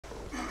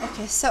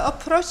Okay, so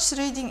approach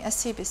reading a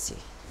CBC.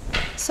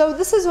 So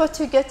this is what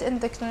you get in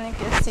the clinic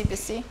as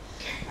CBC,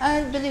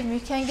 and believe me, you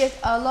can get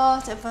a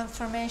lot of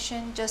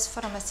information just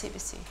from a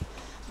CBC.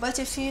 But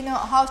if you know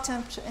how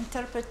to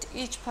interpret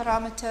each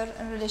parameter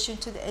in relation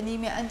to the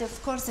anemia and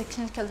of course the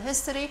clinical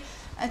history,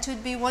 it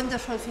would be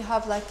wonderful if you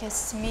have like a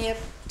smear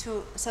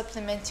to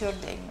supplement your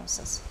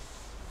diagnosis.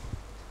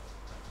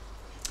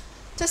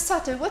 To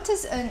start with, what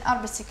is an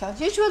RBC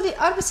count? Usually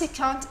RBC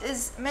count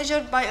is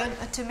measured by an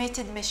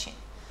automated machine.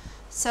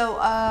 So,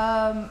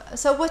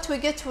 so what we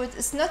get with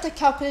is not a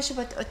calculation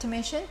but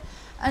automation.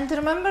 And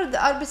remember, the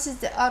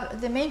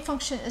RBCs, the main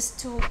function is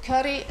to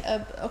carry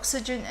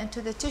oxygen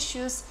into the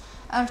tissues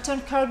and return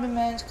carbon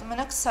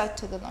monoxide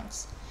to the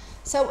lungs.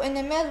 So in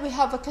a male, we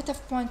have a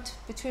cutoff point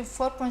between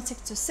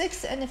 4.6 to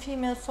 6, and a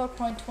female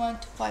 4.1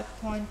 to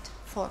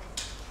 5.4.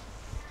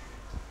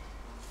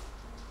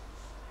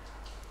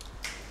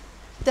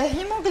 The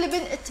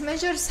hemoglobin, it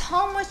measures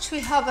how much we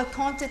have a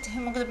counted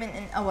hemoglobin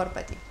in our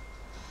body.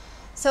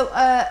 So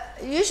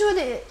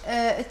usually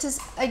it is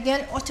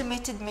again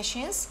automated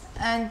machines,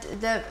 and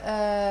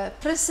the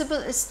principle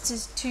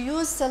is to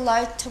use the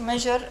light to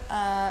measure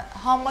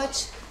how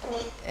much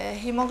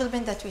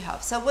hemoglobin that we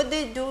have. So what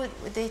they do,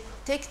 they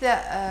take the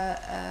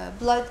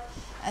blood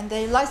and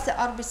they light the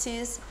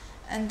RBCs,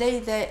 and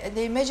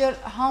they measure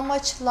how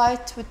much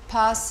light would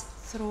pass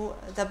through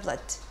the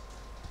blood.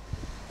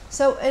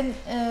 So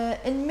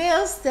in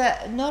males,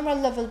 the normal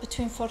level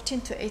between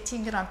 14 to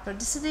 18 grams per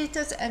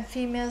deciliter, and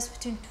females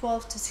between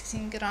 12 to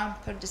 16 grams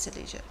per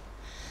deciliter.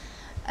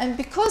 And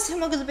because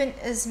hemoglobin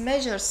is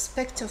measured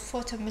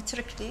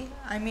spectrophotometrically,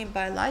 I mean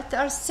by light, there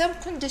are some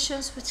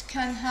conditions which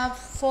can have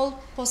full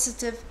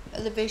positive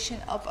elevation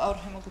of our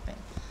hemoglobin.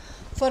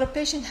 For a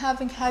patient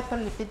having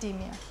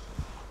hyperlipidemia,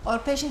 or a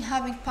patient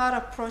having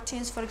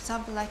paraproteins, for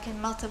example, like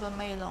in multiple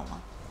myeloma.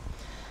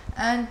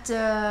 And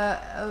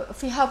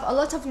if we have a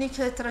lot of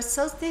nucleated red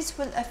cells, these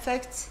will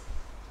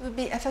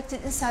be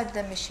affected inside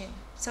the machine.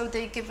 So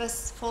they give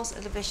us false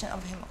elevation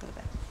of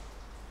hemoglobin.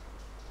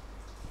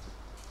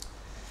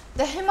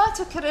 The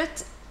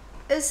hematocrit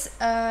is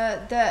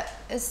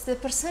the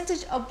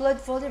percentage of blood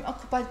volume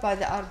occupied by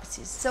the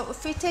RBCs. So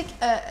if we take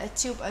a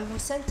tube and we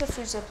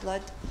centrifuge the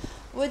blood,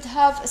 we'd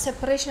have a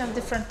separation of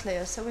different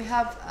layers. So we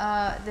have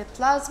the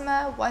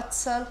plasma, white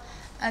cell,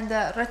 and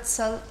the red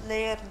cell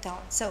layer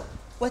down. So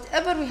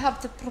whatever we have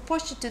the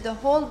proportion to the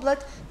whole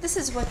blood, this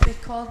is what we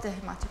call the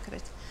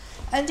hematocrit.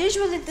 And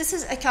usually this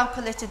is a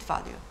calculated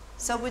value.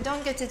 So we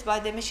don't get it by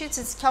the machines,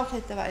 it's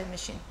calculated by the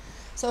machine.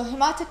 So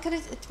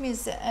hematocrit, it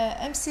means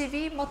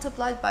MCV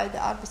multiplied by the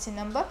RBC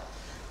number.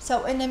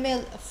 So in a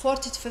male,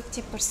 40 to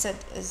 50%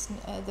 is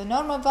the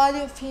normal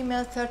value.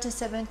 Female,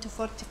 37 to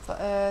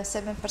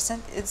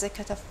 47% is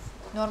the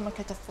normal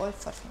cutoff point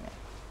for female.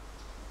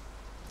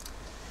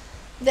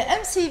 The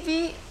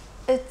MCV,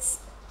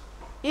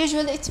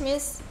 usually it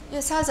means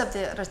the size of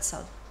the red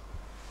cell.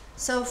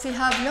 So if we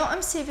have no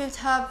MCV,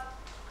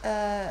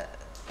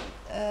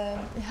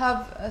 we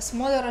have a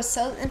smaller red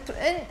cell in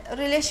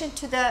relation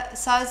to the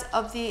size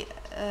of the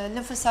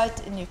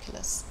lymphocyte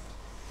nucleus.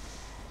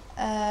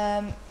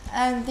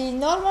 And the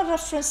normal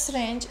reference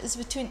range is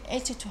between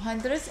 80 to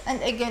 100, and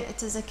again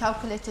it is a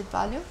calculated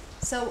value.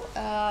 So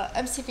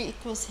MCV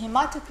equals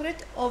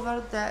hematocrit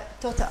over the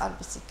total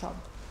RBC count.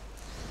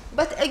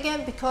 But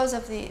again, because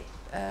of the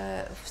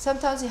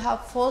sometimes you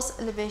have false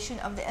elevation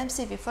of the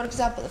MCV. For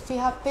example, if we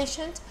have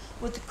patients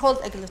with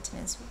cold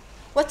agglutinins,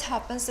 what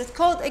happens? That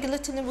cold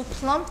agglutinin will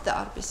clump the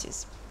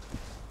RBCs.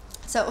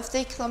 So if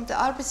they clump the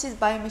RBCs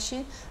by a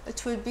machine,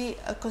 it will be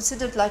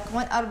considered like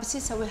one RBC,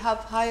 so we have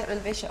higher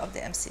elevation of the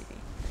MCV.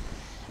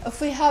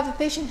 If we have a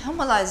patient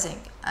hemolyzing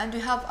and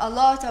we have a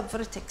lot of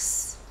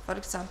retics, for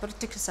example,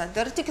 reticulocytes.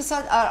 The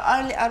reticulocytes are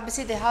early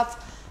RBC, they have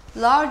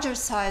larger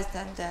size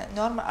than the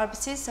normal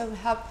RBCs, so we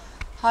have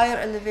higher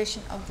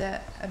elevation of the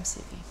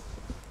MCV.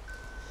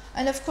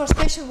 And of course,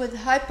 patients with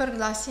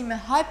hyperglycemia,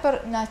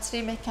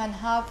 hypernatremia can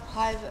have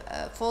high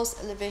false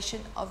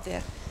elevation of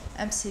their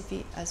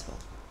MCV as well.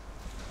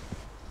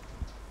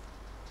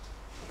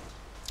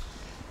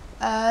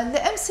 The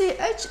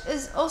MCH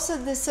is also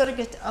the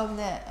surrogate of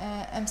the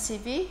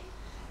MCV.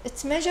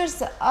 It measures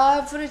the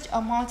average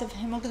amount of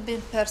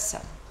hemoglobin per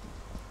cell.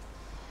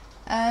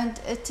 And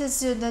it is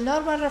the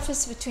normal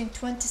reference between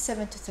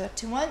 27 to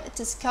 31. It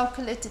is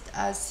calculated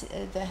as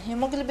the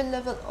hemoglobin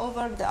level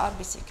over the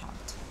RBC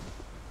count.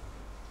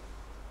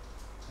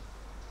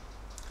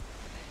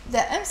 The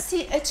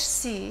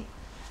MCHC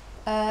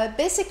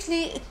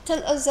basically it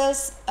tells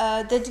us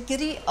the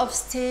degree of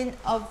stain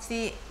of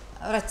the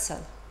red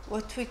cell,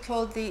 what we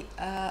call the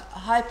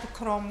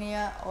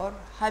hypochromia or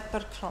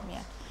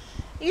hyperchromia.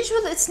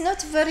 Usually it's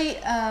not very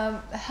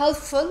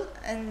helpful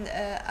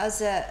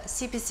as a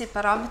CBC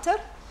parameter.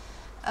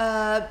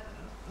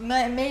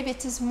 Maybe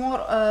it is more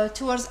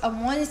towards a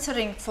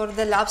monitoring for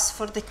the labs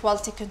for the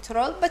quality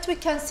control, but we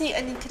can see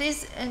an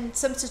increase in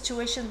some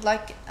situations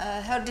like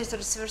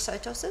hereditary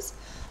spherocytosis,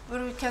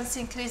 where we can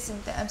see increase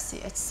in the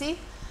MCHC.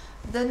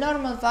 The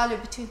normal value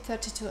between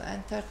 32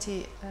 and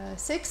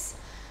 36.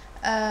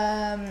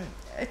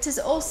 It is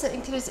also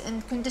increased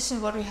in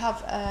conditions where we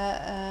have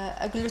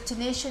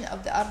agglutination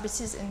of the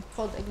RBCs in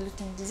cold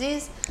agglutinin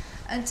disease,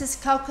 and it is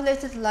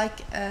calculated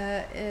like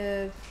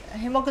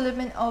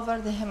hemoglobin over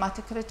the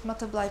hematocrit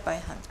multiplied by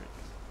 100.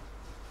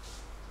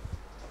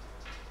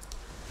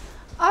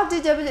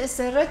 RDW is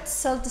the red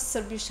cell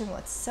distribution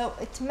width, so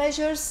it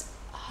measures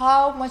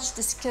how much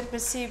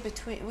discrepancy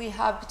we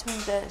have between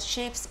the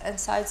shapes and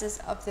sizes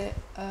of the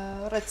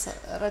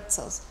red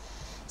cells.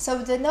 So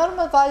the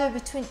normal value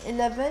between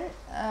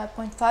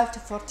 11.5 to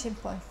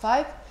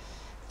 14.5,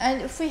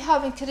 and if we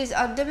have increased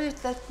RW,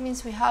 that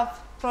means we have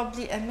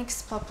probably a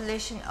mixed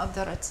population of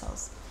the red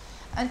cells,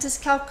 and it is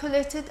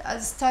calculated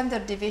as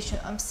standard deviation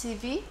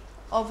MCV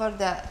over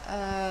the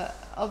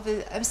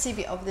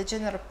MCV of the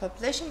general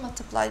population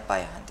multiplied by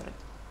 100.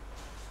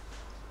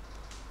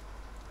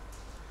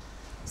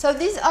 So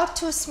these are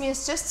two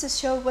smears just to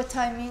show what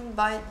I mean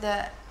by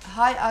the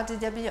high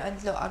RDW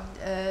and low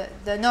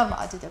the normal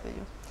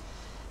RDW.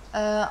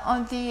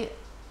 On the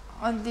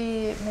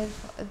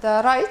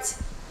right,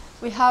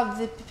 we have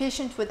the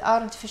patient with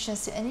iron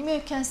deficiency anemia.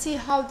 You can see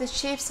how the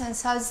shapes and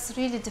sizes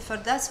really differ.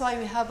 That's why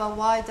we have a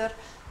wider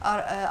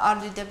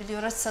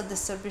RDW, red cell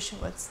distribution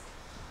width.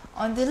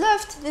 On the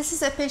left, this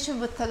is a patient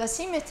with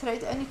thalassemia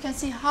trait, and you can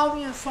see how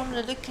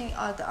uniformly looking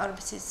are the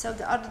RBCs. So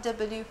the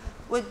RDW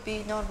would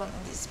be normal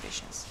in these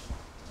patients.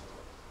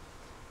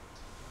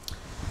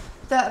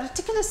 The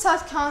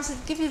reticulocyte counts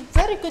give you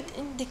very good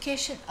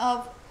indication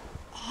of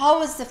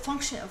how is the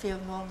function of your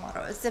bone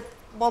marrow. Is the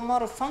bone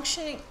marrow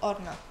functioning or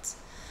not?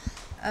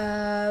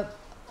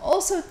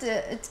 Also,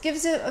 it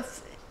gives you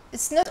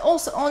it's not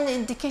also only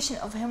indication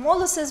of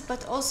hemolysis,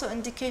 but also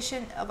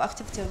indication of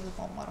activity of the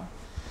bone marrow.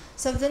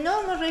 So the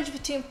normal range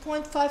between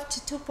 0.5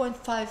 to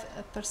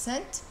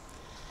 2.5%,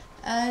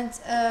 and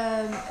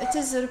it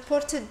is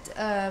reported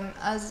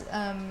as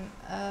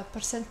a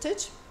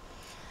percentage.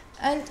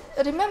 And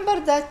remember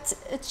that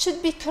it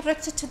should be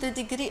corrected to the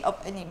degree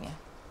of anemia.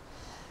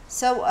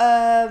 So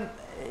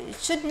it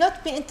should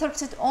not be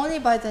interpreted only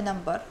by the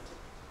number.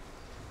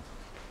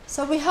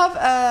 So we have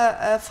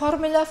a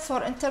formula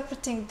for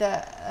interpreting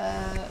the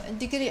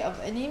degree of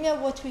anemia,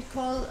 what we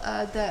call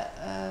the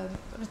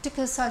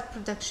reticulocyte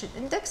production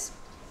index.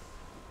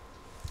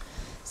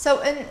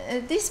 So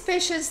in these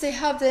patients, they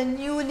have the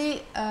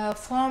newly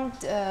formed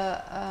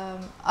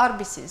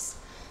RBCs.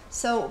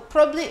 So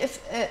probably if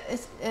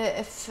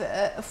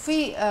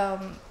we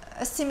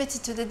estimate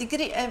it to the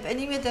degree of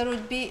anemia, there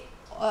would be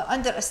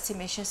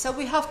underestimation. So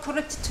we have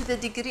corrected to the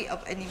degree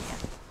of anemia.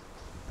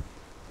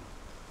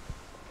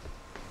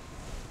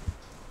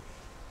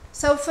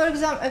 So for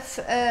example, if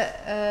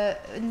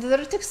in the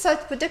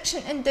reticulocyte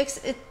production index,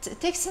 it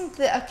takes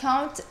into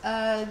account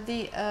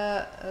the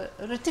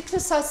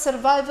reticulocyte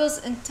survivals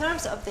in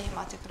terms of the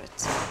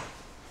hematocrit.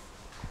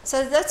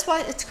 So that's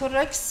why it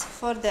corrects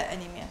for the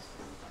anemia.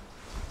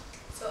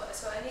 So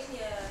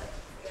anemia,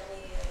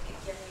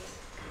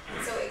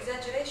 so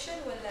exaggeration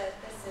ولا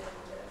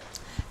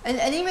and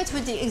anemia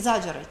would be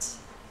exaggerate.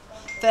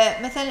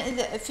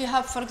 فمثلا if you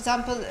have, for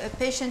example, a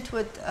patient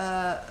with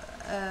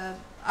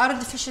iron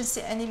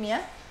deficiency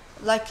anemia,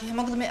 like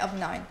hemoglobin of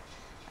 9,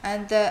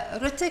 and the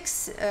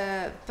retics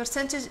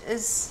percentage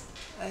is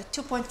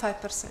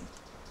 2.5%.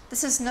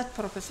 This is not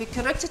proper. If we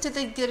correct it to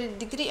the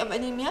degree of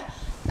anemia,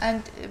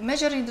 and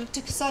measuring the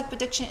reticulocyte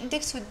production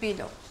index would be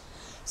low.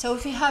 So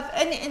if you have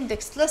any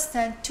index less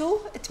than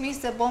 2, it means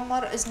the bone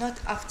marrow is not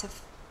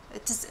active.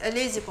 It is a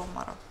lazy bone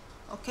marrow.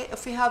 Okay.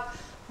 If we have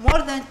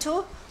more than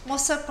 2,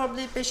 most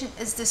probably patient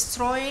is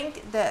destroying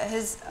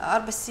his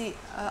RBC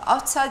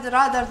outside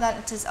rather than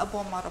it is a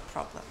bone marrow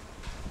problem.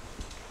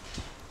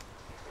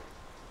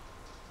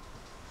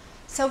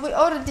 So we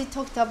already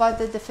talked about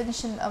the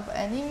definition of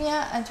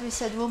anemia, and we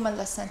said women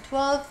less than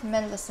 12,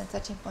 men less than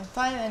 13.5,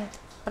 and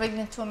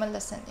pregnant women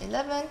less than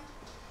 11.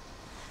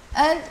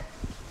 And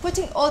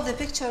putting all the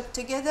picture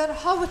together,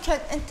 how we can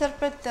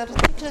interpret the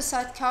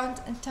reticulocyte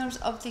count in terms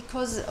of the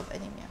causes of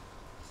anemia.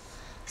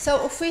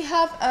 So if we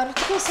have a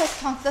reticulocyte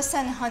count less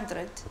than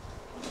 100,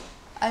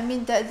 I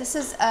mean this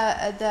is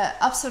the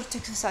absolute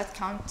reticulocyte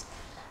count,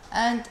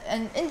 and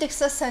an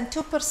index less than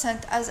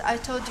 2%, as I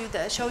told you,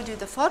 showed you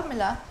the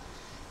formula.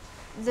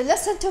 The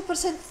less than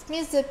 2%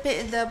 means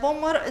the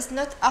bone marrow is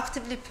not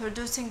actively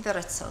producing the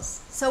red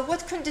cells. So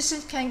what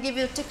condition can give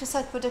you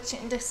reticulocyte production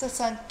index less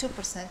than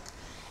 2%?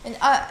 In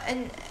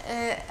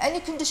any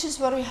conditions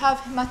where we have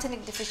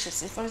hematinic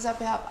deficiency, for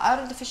example, we have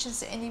iron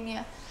deficiency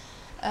anemia,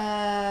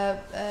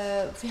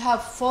 we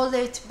have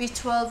folate,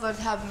 B12, where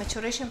we have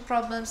maturation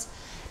problems,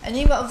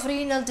 anemia of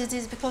renal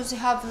disease because we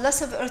have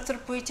less of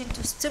erythropoietin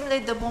to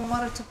stimulate the bone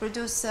marrow to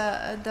produce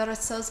the red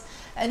cells,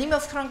 anemia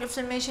of chronic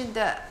inflammation,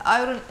 the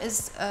iron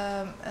is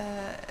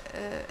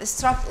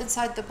trapped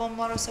inside the bone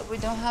marrow, so we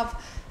don't have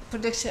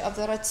production of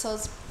the red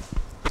cells.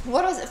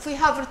 Whereas if we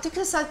have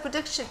reticulocyte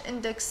production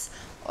index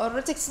or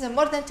reticulocyte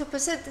more than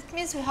 2%, it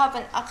means we have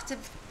an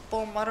active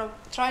bone marrow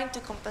trying to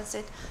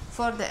compensate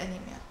for the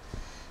anemia.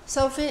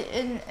 So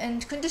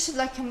in conditions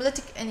like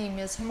hemolytic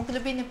anemias,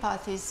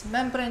 hemoglobinopathies,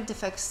 membrane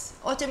defects,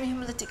 autoimmune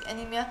hemolytic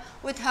anemia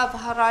would have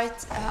high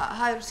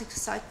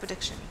reticulocyte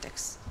production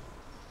index.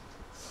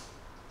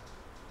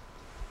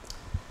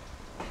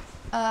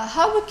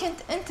 How we can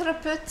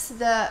interpret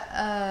the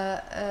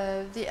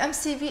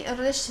MCV in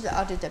relation to the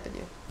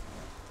RDW?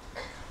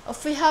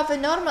 If we have a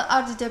normal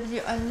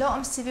RDW and low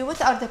MCV,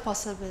 what are the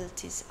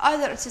possibilities?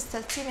 Either it is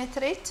thalassemia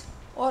trait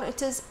or it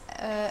is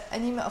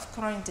anemia of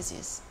chronic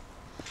disease.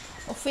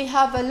 If we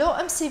have a low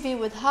MCV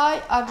with high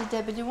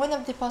RDW, one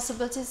of the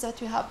possibilities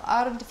that we have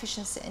iron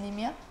deficiency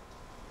anemia,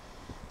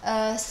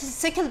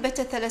 sickle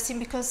beta thalassemia,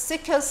 because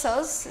sickle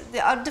cells, they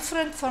are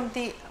different from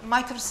the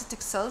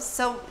microcytic cells,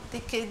 so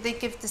they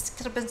give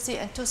discrepancy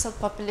and two cell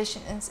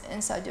population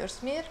inside your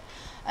smear.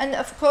 And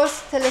of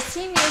course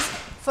thalassemias,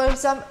 for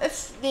example,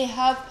 if they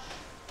have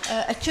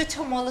acute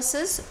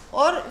hemolysis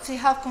or if they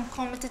have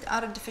concomitant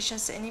iron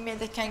deficiency anemia,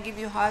 they can give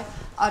you high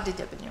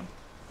RDW.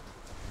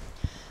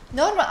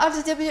 Normal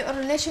RDW in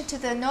relation to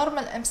the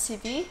normal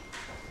MCV,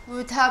 we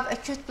would have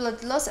acute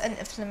blood loss and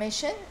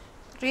inflammation,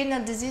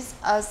 renal disease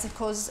as the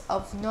cause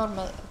of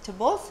normal to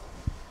both.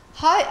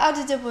 High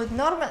RDW with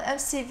normal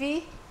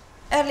MCV,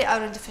 early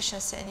iron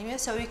deficiency anemia.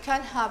 So you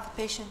can have a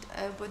patient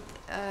with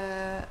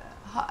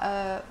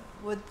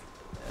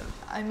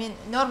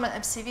normal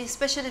MCV,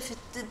 especially if it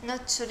did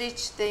not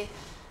reach the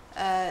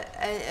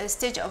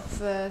stage of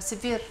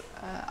severe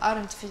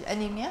iron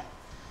anemia.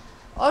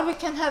 Or we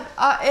can have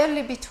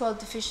early B12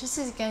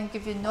 deficiencies, it can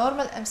give you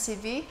normal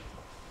MCV.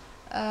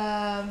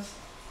 High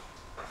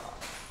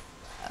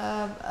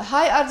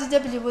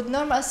RDW with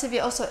normal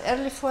MCV, also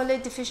early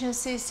folate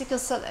deficiency, sickle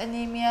cell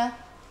anemia,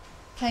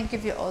 can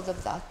give you all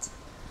of that.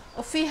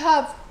 If we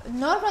have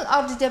normal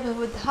RDW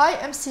with high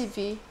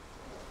MCV,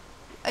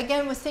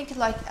 again we think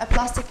like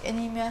aplastic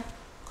anemia,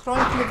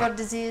 chronic liver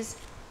disease,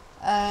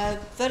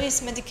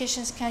 various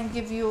medications can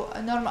give you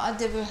a normal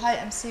RDW with high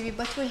MCV,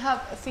 but if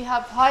we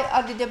have high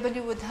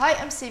RDW with high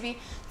MCV,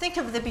 think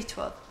of the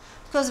B12,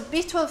 because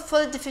B12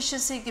 folate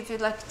deficiency give you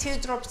like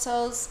teardrop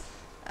cells,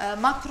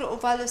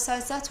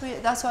 macroovalocytes,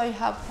 that's why you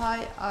have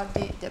high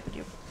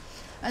RDW.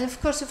 And of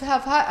course, if you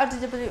have high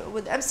RDW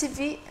with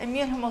MCV,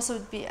 immune hemolysis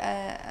would be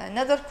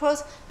another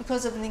cause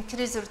because of an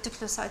increased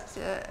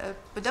reticulocyte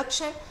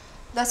production.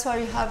 That's why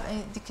you have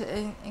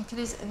an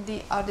increase in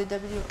the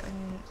RDW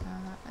in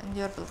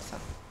your blood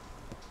film.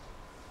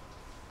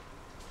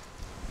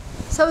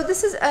 So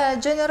this is a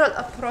general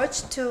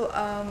approach to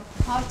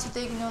how to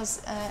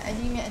diagnose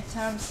anemia in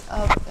terms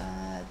of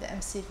the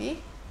MCV.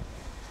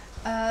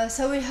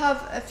 So we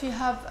have, if you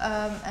have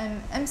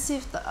an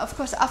MCV, of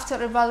course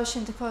after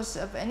evaluation the cause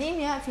of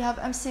anemia, if you have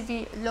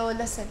MCV low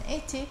less than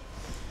 80,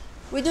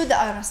 we do the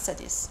iron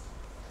studies.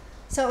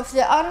 So if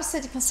the iron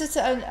study consists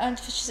of iron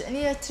deficiency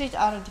anemia, treat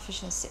iron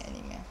deficiency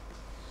anemia.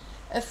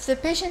 If the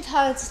patient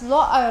has low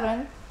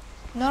iron,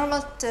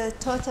 normal to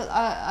total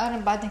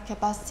iron binding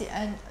capacity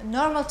and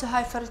normal to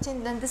high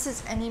ferritin, then this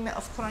is anemia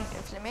of chronic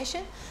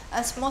inflammation,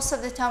 as most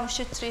of the time we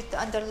should treat the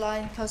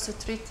underlying cause to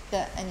treat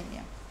the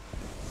anemia.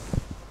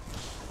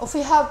 If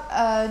we have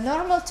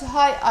normal to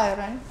high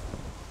iron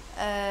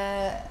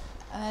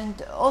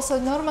and also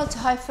normal to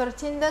high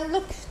ferritin, then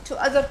look to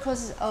other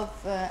causes of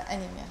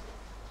anemia.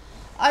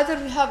 Either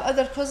we have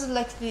other causes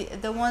like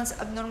the ones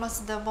abnormal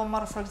to the bone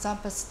marrow, for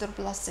example,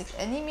 sideroblastic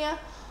anemia,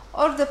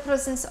 or the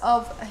presence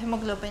of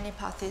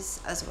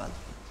hemoglobinopathies as well.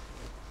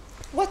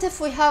 What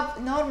if we have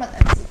normal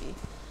MCV?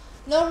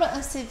 Normal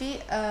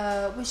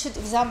MCV, we should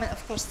examine,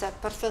 of course, the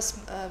peripheral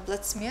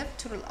blood smear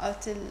to rule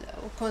out the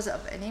cause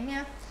of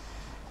anemia.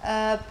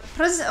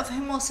 Presence of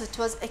hemolysis, it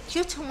was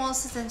acute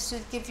hemolysis, and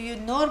should give you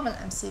normal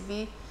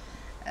MCV.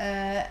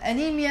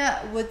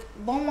 Anemia with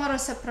bone marrow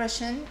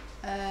suppression,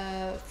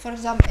 for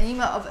example,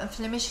 anemia of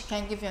inflammation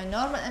can give you a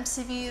normal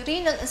MCV.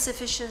 Renal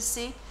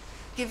insufficiency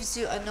gives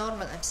you a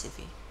normal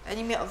MCV,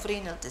 anemia of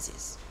renal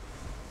disease.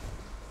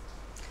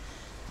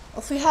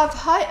 If we have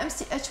high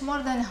MCH more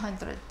than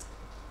 100,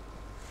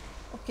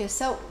 okay,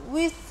 so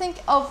we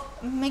think of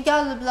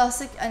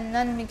megaloblastic and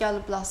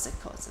non-megaloblastic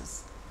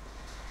causes.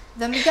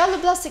 The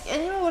megaloblastic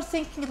anemia, we're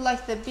thinking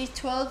like the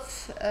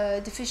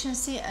B12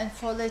 deficiency and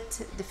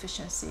folate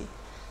deficiency.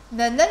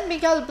 The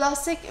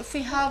non-megaloblastic, if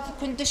we have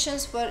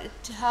conditions where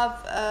it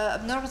have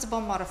abnormal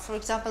bone marrow, for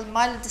example,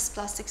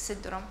 myelodysplastic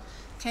syndrome,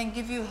 can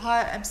give you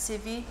higher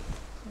MCV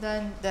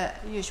than the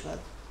usual.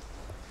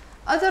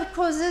 Other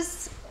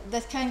causes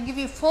that can give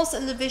you false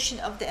elevation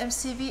of the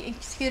MCV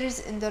increase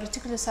in the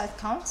reticulocyte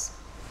counts.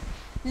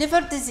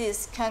 Liver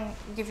disease can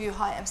give you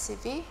high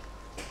MCV.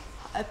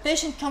 A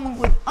patient coming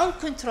with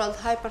uncontrolled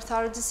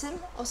hyperthyroidism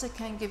also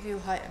can give you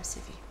high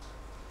MCV.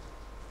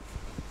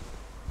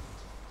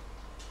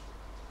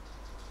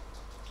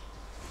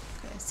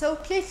 Okay, so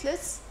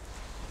platelets.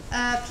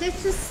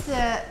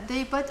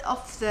 They bud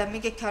off the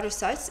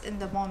megakaryocytes in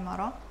the bone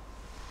marrow.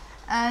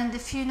 And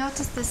if you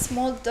notice the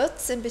small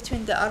dots in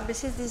between the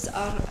RBCs, these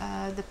are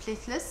the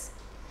platelets.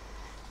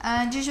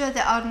 And usually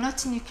they are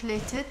not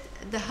nucleated.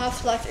 The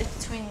half-life is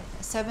between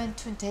 7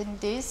 to 10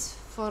 days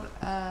for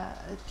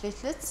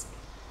platelets.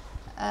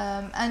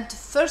 And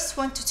first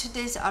 1 to 2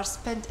 days are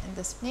spent in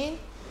the spleen.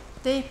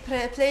 They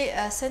play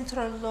a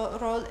central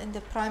role in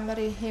the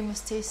primary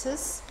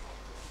hemostasis,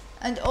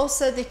 and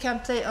also they can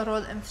play a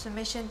role in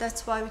inflammation.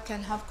 That's why we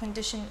can have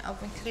condition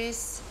of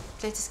increased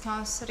platelet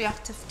counts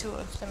reactive to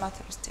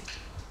inflammatory state.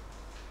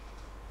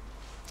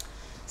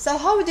 So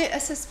how do you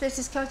assess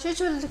platelet count?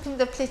 Usually looking at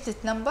the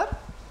platelet number.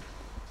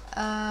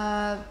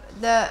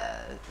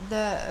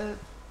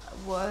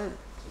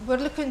 We're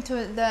looking to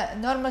the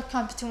normal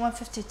count between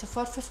 150 to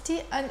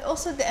 450, and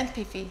also the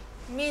MPV,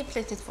 mean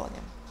platelet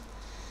volume.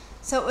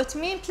 So at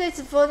mean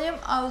platelet volume,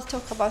 I will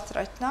talk about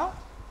right now.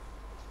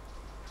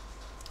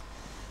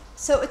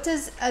 So it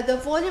is the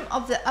volume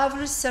of the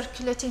average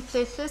circulating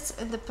platelets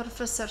in the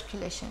peripheral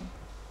circulation.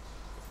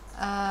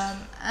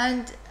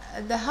 And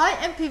the high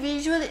MPV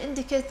usually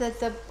indicates that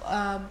the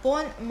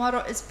bone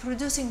marrow is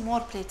producing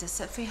more platelets.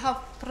 So if we have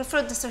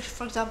peripheral destruction,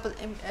 for example,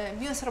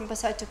 immune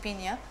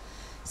thrombocytopenia,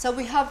 so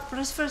we have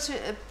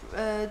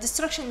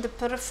destruction in the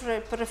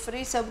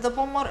periphery, so the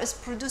bone marrow is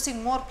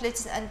producing more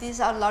platelets, and these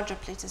are larger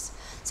platelets.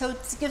 So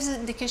it gives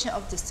an indication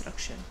of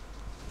destruction.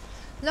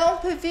 Low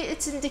MPV,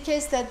 it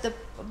indicates that the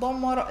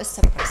bone marrow is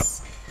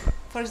suppressed.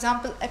 For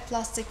example,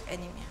 aplastic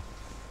anemia.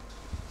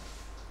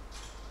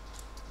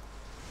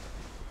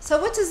 So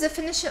what is the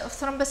definition of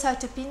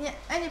thrombocytopenia?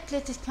 Any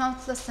platelet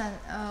count less than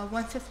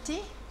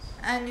 150,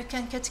 and you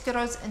can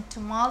categorize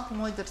into mild,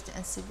 moderate,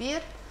 and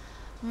severe.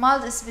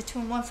 Mild is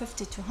between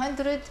 150 to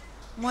 100,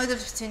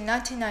 moderate between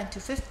 99 to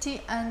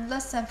 50, and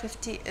less than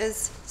 50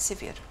 is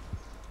severe.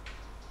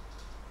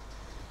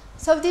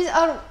 So these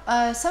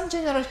are some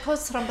general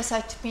causes of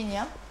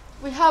thrombocytopenia.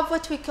 We have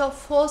what we call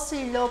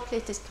falsely low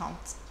platelet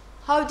count.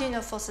 How do you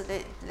know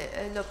falsely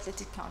low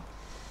platelet count?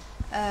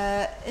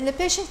 In a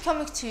patient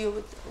coming to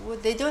you,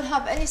 they don't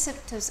have any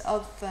symptoms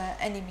of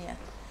anemia,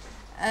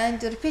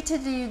 and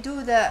repeatedly you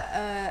do the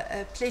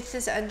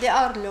platelets and they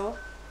are low,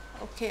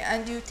 okay,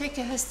 and you take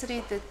a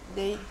history that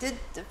they did,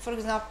 for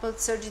example,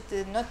 surgery,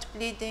 they're not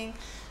bleeding,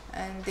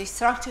 and they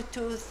extracted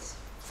tooth.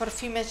 For a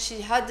female,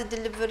 she had the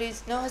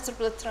deliveries, no history of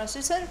blood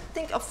transfusion,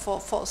 think of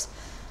false.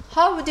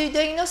 How would you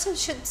diagnose it?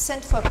 Should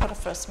send for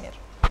peripheral smear.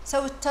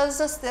 So it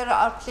tells us there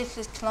are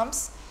platelet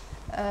clumps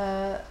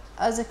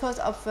as a cause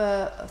of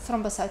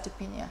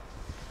thrombocytopenia.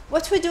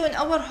 What we do in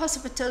our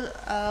hospital,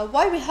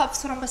 why we have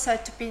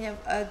thrombocytopenia,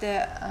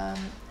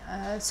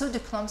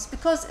 pseudoclumps,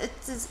 because it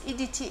is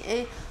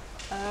EDTA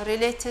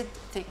related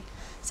thing.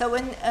 So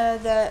in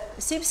the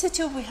CBC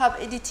tube we have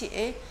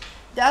EDTA.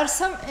 There are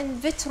some in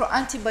vitro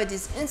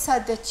antibodies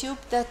inside the tube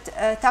that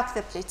attack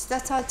the plates.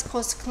 That's how it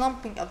causes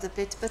clumping of the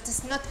plate, but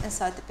it's not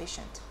inside the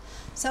patient.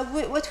 So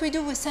what we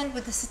do, we send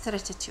with the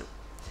saturated tube.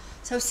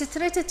 So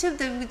saturated tube,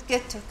 they would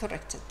get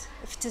corrected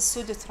if it is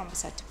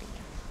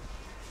pseudothrombocytopenia.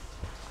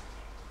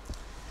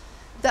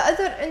 The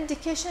other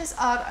indications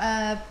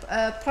are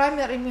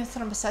primary immune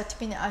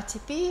thrombocytopenia,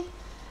 ITP,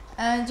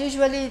 and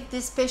usually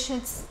these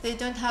patients, they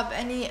don't have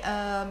any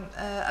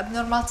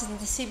abnormalities in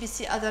the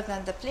CBC other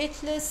than the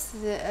platelets.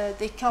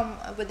 They come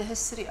with a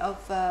history of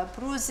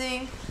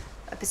bruising,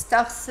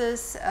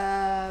 epistaxis,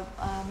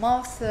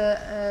 mouth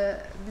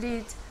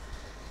bleed.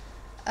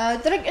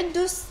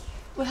 Drug-induced,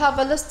 we have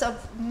a list of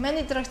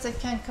many drugs that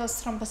can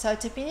cause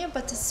thrombocytopenia,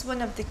 but it's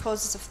one of the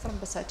causes of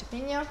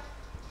thrombocytopenia.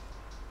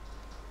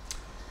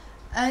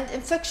 And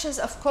infections,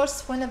 of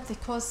course, one of the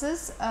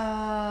causes.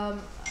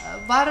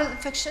 Viral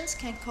infections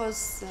can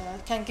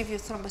give you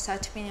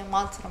thrombocytopenia,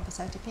 mild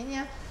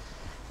thrombocytopenia.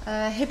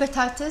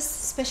 Hepatitis,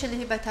 especially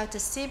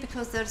hepatitis C,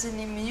 because there's an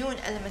immune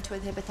element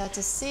with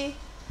hepatitis C.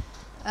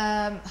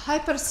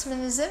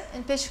 Hypersplenism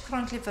in patient with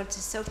chronic liver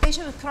disease. So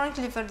patient with chronic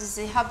liver disease,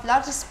 they have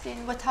larger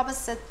spleen. What happens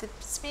is that the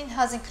spleen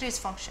has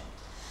increased function.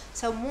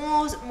 So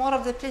more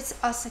of the plates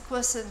are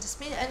sequestered in the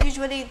spleen, and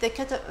usually the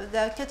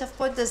cutoff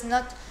point does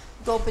not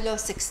go below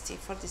 60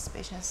 for these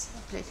patients'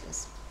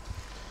 platelets.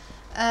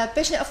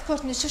 Patient, of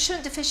course,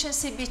 nutritional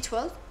deficiency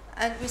B12,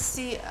 and we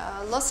see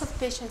lots of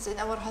patients in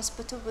our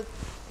hospital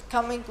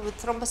coming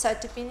with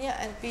thrombocytopenia,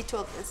 and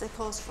B12 is a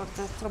cause for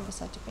the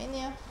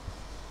thrombocytopenia.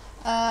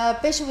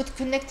 Patient with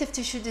connective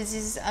tissue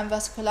disease and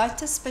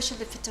vasculitis,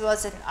 especially if it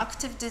was an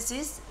active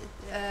disease,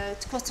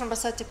 it causes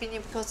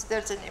thrombocytopenia because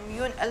there's an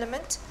immune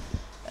element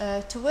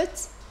to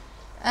it.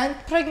 And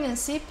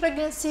pregnancy,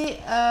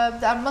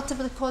 there are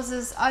multiple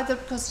causes, either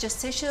because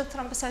gestational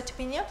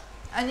thrombocytopenia,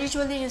 and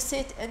usually you see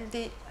it in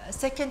the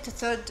second to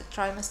third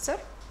trimester,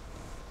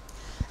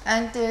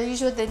 and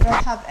usually they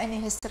don't have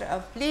any history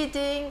of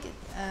bleeding,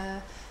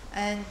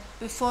 and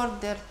before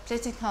their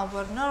platelet count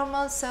were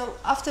normal. So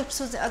after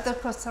the other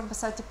cause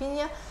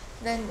thrombocytopenia,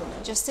 then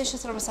gestational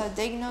thrombocytopenia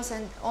diagnosed,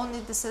 and only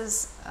this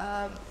is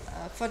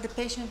for the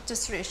patient,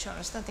 just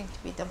reassurance, nothing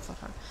to be done for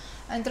her.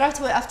 And right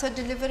away after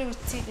delivery, we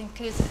see the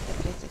increase in the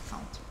platelet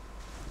count.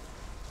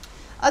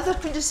 Other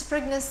conditions of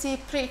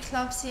pregnancy,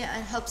 preeclampsia,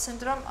 and HELLP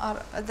syndrome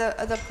are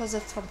other causes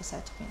of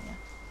thrombocytopenia.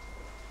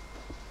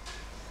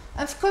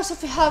 And of course,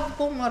 if you have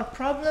bone marrow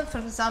problem, for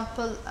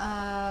example,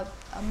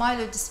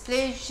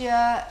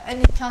 myelodysplasia,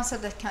 any cancer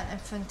that can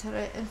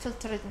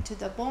infiltrate into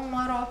the bone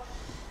marrow.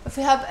 If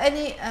we have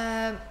any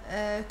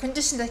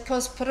condition that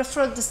cause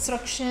peripheral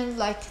destruction,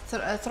 like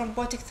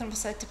thrombotic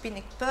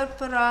thrombocytopenic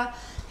purpura,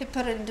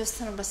 heparin-induced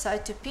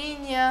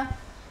thrombocytopenia.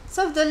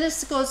 So the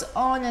list goes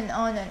on and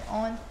on and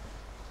on.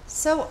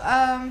 So,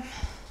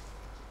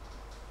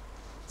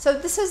 so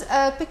this is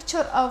a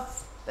picture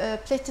of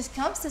platelet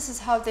counts. This is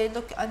how they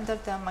look under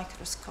the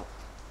microscope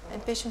in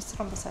patients with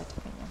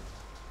thrombocytopenia.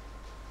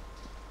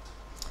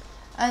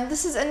 And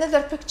this is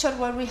another picture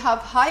where we have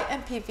high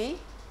MPV,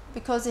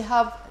 because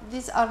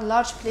these are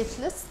large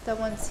platelets, the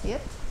ones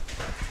here.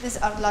 These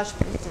are large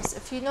platelets.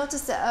 If you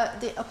notice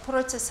the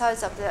apparatus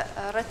size of the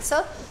red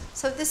cell,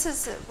 so this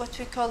is what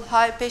we call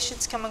high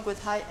patients coming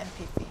with high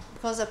MPV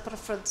because of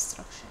peripheral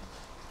destruction.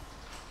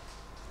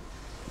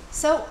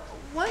 So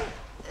one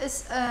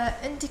is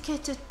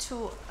indicated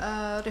to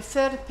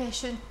refer a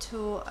patient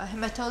to a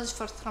hematologist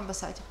for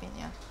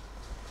thrombocytopenia.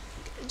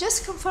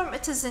 Just confirm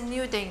it is a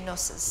new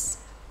diagnosis.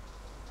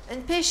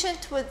 In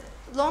patient with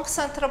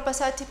long-standing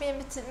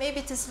thrombocytopenia, maybe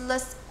it is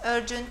less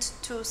urgent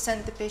to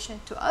send the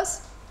patient to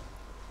us.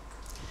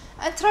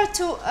 And try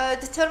to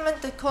determine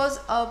the cause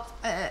of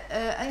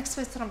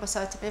unexpected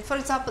thrombocytopenia. For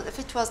example, if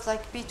it was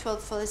like B12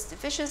 folate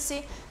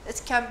deficiency,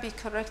 it can be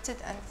corrected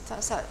and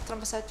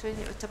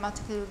thrombocytopenia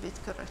automatically will be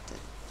corrected.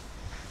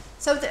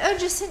 So the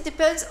urgency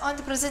depends on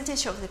the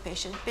presentation of the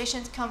patient.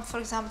 Patient come, for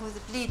example,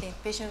 with bleeding.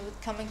 Patient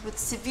coming with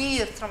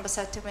severe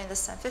thrombocytopenia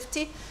less than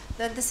 50,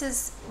 then this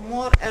is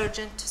more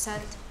urgent to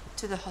send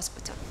to the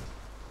hospital.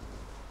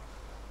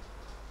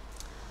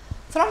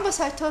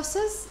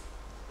 Thrombocytosis,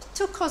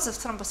 two causes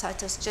of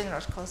thrombocytosis,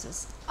 general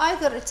causes.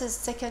 Either it is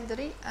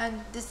secondary,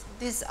 and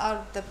these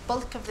are the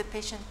bulk of the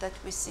patient that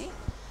we see,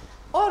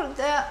 or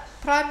the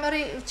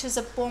primary, which is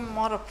a bone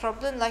marrow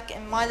problem, like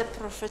in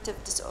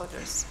myeloproliferative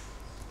disorders.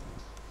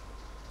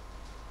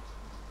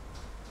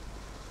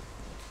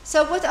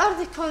 So what are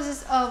the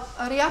causes of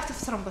reactive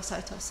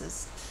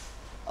thrombocytosis?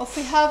 If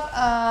we have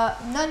a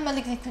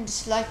non-malignant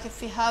condition, like if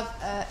we have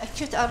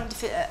acute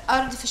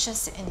iron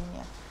deficiency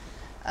anemia,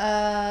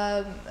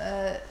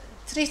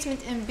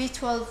 treatment in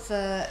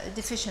B12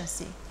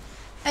 deficiency,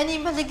 any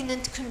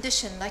malignant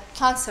condition like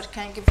cancer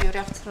can give you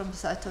reactive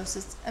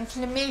thrombocytosis,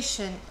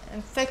 inflammation,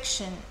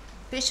 infection,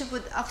 patient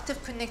with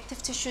active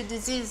connective tissue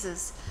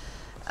diseases,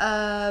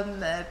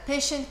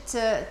 patient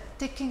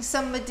taking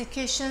some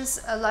medications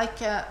like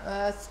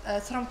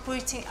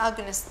thrombopoietin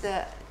agonists,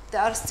 they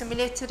are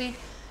stimulatory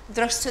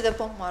drugs to the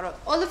bone marrow.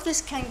 All of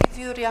this can give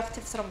you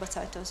reactive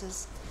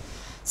thrombocytosis.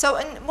 So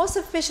in most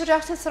of patient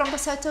reactive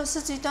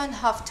thrombocytosis, you don't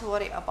have to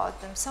worry about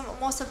them.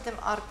 Most of them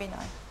are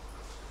benign.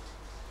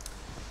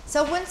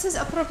 So when it is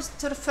appropriate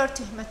to refer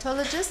to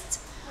hematologist,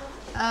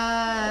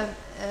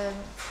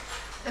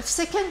 if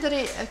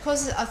secondary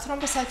causes of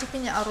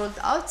thrombocytopenia are ruled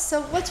out,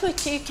 so what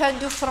you can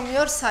do from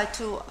your side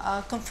to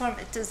confirm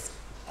it is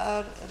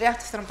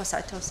reactive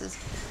thrombocytosis?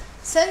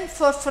 Send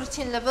for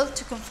 14 level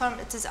to confirm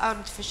it is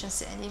iron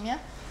deficiency anemia.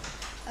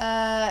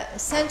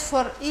 Send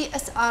for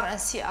ESR and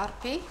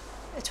CRP.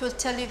 It will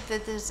tell you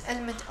that there's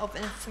element of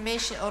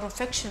inflammation or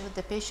infection with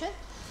the patient.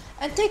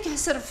 And take a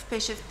history of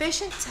patient.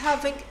 Patients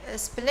having a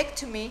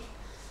splenectomy,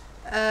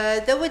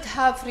 they would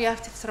have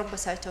reactive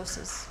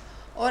thrombocytosis.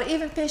 Or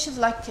even patients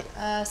like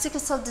sickle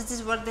cell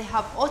disease where they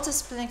have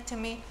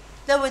autosplenectomy,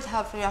 they would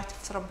have reactive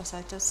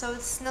thrombocytosis. So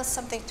it's not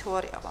something to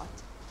worry about.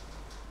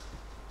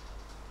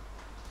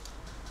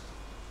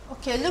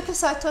 Okay,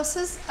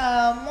 leukocytosis.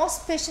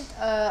 Most patients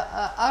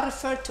are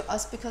referred to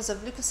us because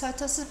of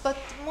leukocytosis, but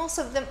most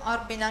of them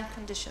are benign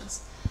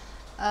conditions.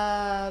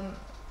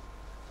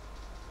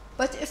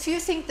 But if you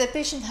think the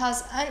patient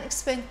has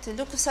unexplained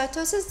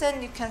leukocytosis,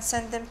 then you can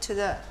send them to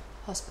the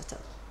hospital.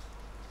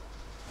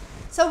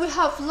 So we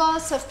have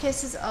lots of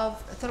cases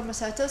of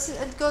thrombocytosis.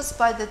 It goes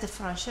by the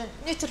differential.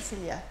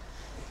 Neutrophilia.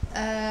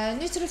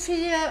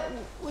 Neutrophilia,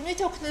 when we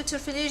talk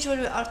neutrophilia,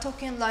 usually we are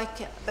talking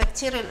like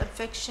bacterial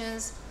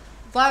infections,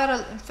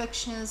 viral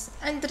infections,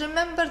 and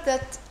remember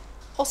that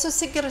also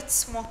cigarette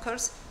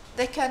smokers,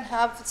 they can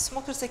have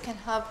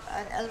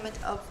an element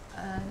of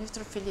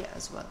neutrophilia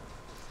as well.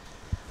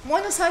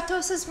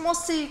 Monocytosis,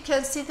 mostly you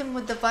can see them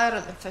with the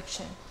viral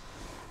infection.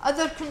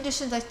 Other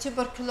conditions like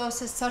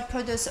tuberculosis,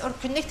 sarcoidosis, or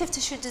connective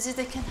tissue disease,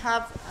 they can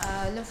have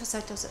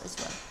lymphocytosis as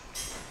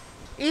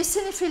well.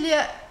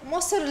 Eosinophilia,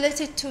 mostly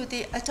related to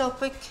the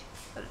atopic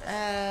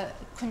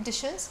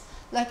conditions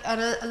like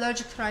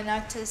allergic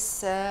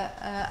rhinitis,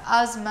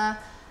 asthma,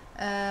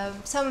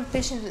 some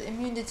patients with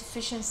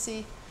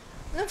immunodeficiency.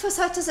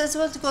 Lymphocytosis as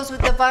well goes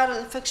with the viral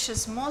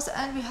infections most,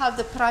 and we have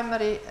the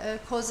primary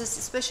causes,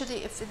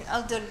 especially if an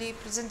elderly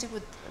presenting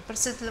with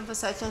persistent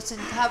lymphocytosis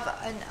have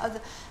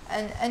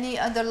any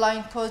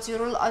underlying cause, you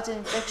rule out an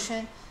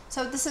infection.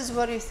 So this is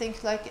where you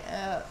think like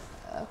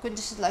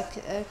conditions like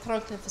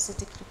chronic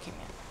lymphocytic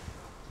leukemia.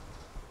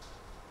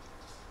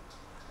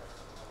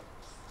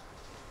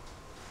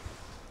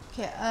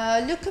 Okay,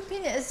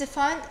 leukopenia is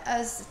defined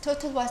as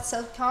total white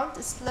cell count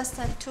is less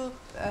than 2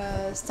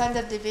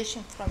 standard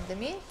deviation from the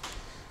mean.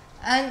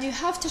 and you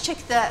have to check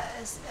the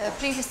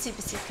previous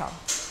CBC count.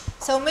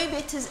 So maybe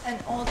it is an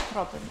old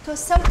problem, because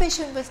some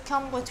patients will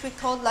come what we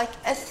call like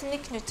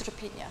ethnic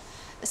neutropenia,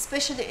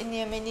 especially in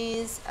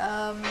Yemenis,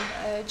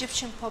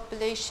 Egyptian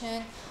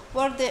population,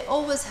 where they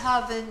always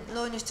have a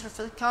low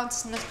neutrophil count,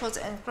 it's not cause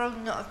any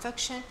problem, no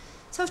infection.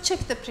 So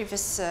check the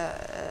previous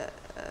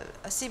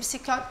CBC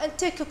count and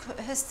take a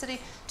history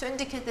to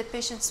indicate the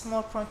patient's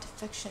more prone to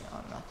infection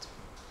or not.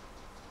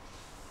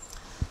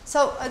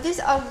 So these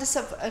are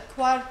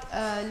acquired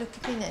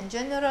leukopenia in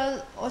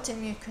general,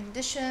 autoimmune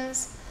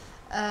conditions,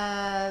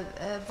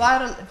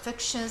 viral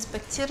infections,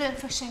 bacterial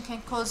infection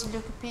can cause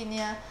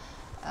leukopenia,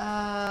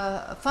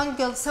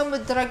 fungal, some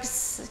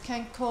drugs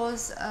can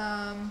cause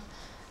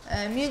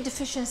immune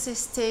deficiency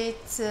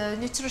state,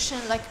 nutrition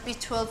like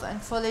B12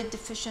 and folate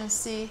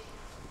deficiency.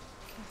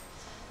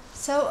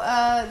 So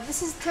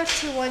this is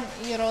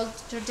 31-year-old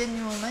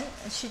Jordanian woman,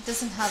 and she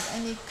doesn't have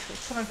any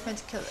current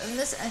medical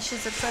illness, and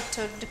she's referred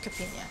to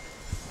leukopenia.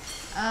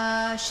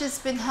 She's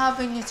been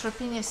having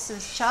neutropenia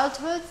since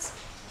childhood,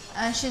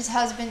 and she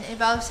has been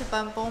evaluated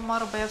by bone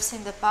marrow biopsy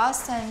in the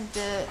past, and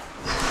it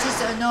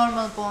is a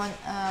normal bone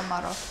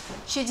marrow.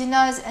 She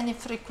denies any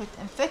frequent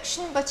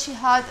infection, but she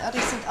had a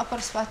recent upper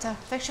respiratory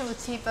infection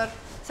with fever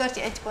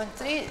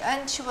 38.3,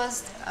 and she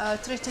was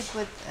treated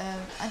with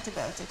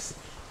antibiotics.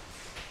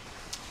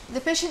 The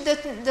patient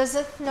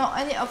doesn't know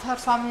any of her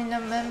family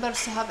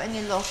members to have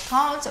any low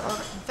counts or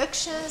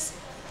infections,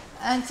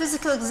 and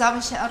physical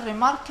examination are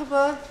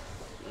remarkable.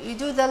 You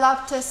do the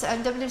lab test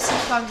and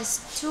WBC count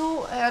is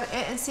 2, her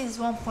ANC is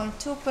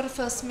 1.2,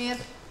 peripheral smear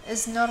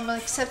is normal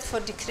except for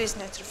decreased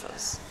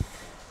neutrophils.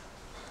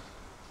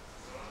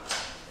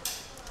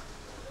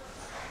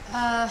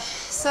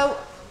 So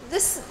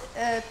this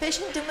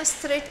patient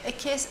demonstrates a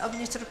case of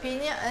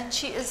neutropenia, and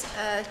she is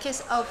a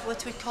case of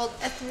what we call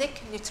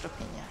ethnic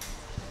neutropenia.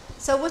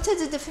 So what is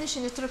the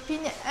definition of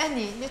neutropenia?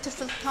 Any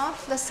neutrophil count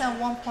less than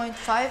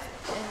 1.5 in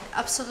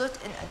absolute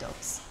in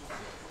adults.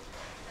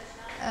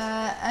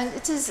 And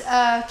it is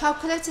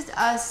calculated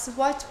as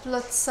white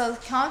blood cell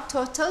count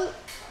total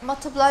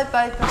multiplied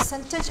by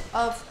percentage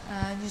of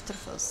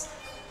neutrophils.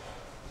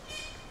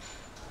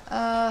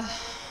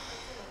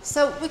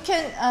 So we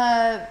can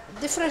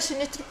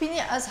differentiate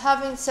neutropenia as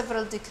having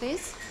several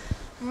degrees.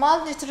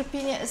 Mild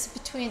neutropenia is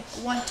between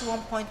 1 to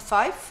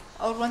 1.5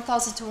 or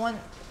 1,000 to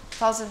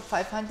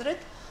 1,500.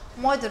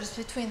 Moderate is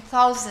between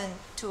 1,000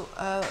 to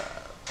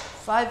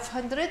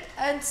 500,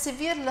 and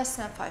severe less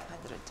than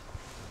 500.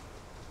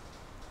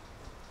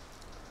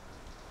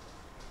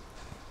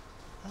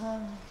 Okay.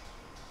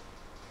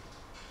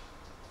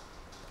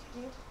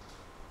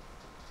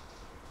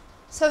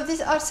 So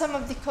these are some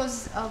of the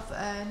causes of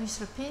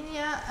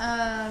neutropenia,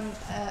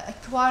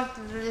 acquired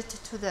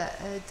related to the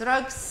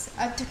drugs.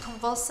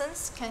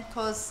 Anticonvulsants can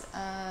cause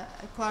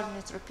acquired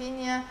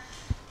neutropenia.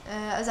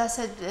 As I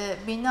said,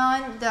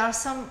 benign. There are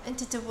some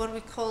entities where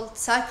we call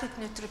cyclic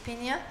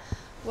neutropenia,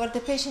 where the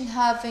patient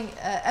having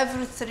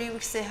every 3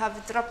 weeks they have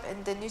a drop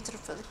in the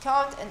neutrophil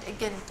count, and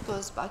again it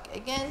goes back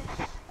again.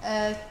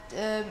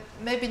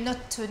 Maybe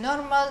not to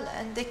normal,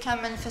 and they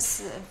can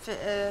manifest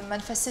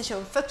manifestation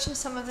of infection.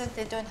 Some of them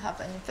they don't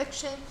have an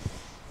infection.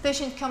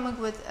 Patient coming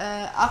with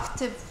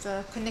active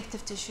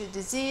connective tissue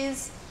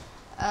disease,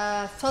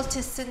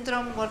 Felty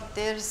syndrome, where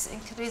there's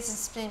increase in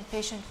spleen,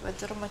 patient with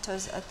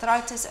rheumatoid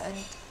arthritis, and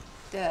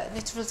the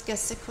neutrophils get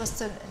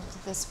sequestered into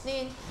the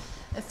spleen.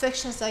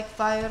 Infections like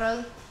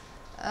viral,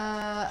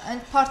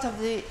 and part of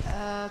the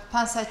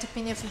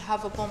pancytopenia if you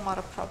have a bone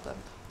marrow problem.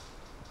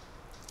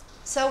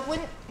 So when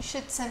you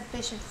should send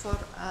patient for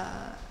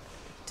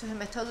to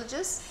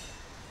hematologist,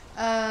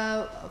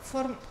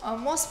 for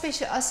most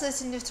patient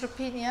associated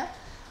neutropenia,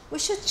 we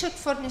should check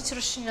for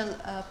nutritional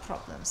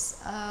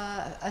problems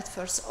at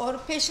first, or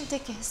patient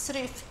take a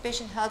history if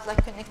patient has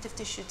like connective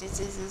tissue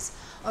diseases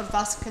or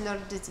vascular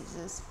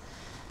diseases.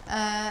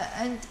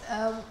 And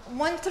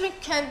monitoring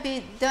can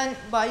be done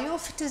by you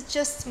if it is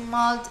just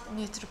mild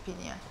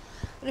neutropenia.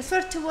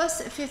 Refer to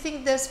us if you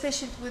think there's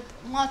patient with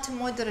mild to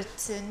moderate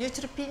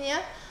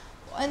neutropenia,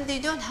 and they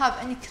don't have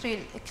any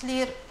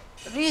clear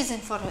reason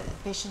for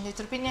patient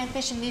neutropenia, and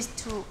patient needs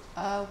to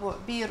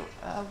be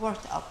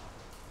worked up.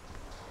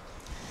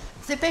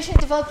 If the patient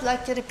develops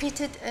like a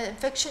repeated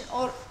infection,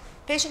 or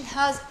patient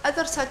has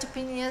other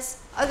cytopenias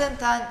other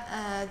than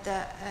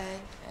the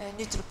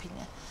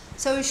neutropenia,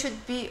 so you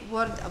should be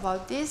worried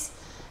about this.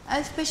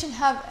 And if patient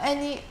have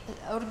any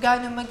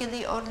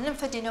organomegaly or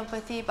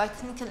lymphadenopathy by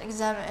clinical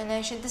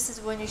examination, this is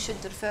when you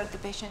should refer the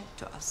patient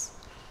to us.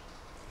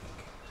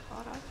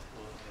 All right.